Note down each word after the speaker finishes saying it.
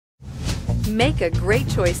Make a great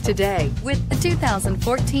choice today with the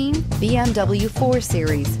 2014 BMW 4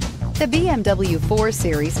 Series. The BMW 4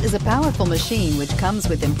 Series is a powerful machine which comes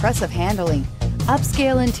with impressive handling,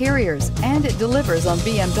 upscale interiors, and it delivers on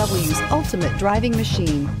BMW's ultimate driving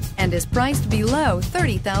machine and is priced below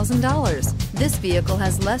 $30,000. This vehicle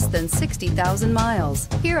has less than 60,000 miles.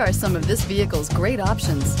 Here are some of this vehicle's great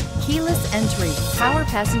options: keyless entry, power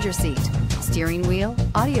passenger seat, steering wheel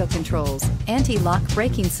audio controls, anti-lock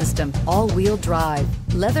braking system, all-wheel drive,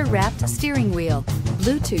 leather-wrapped steering wheel,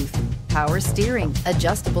 Bluetooth, power steering,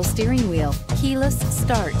 adjustable steering wheel, keyless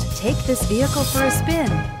start. Take this vehicle for a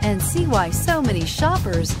spin and see why so many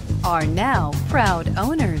shoppers are now proud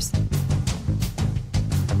owners.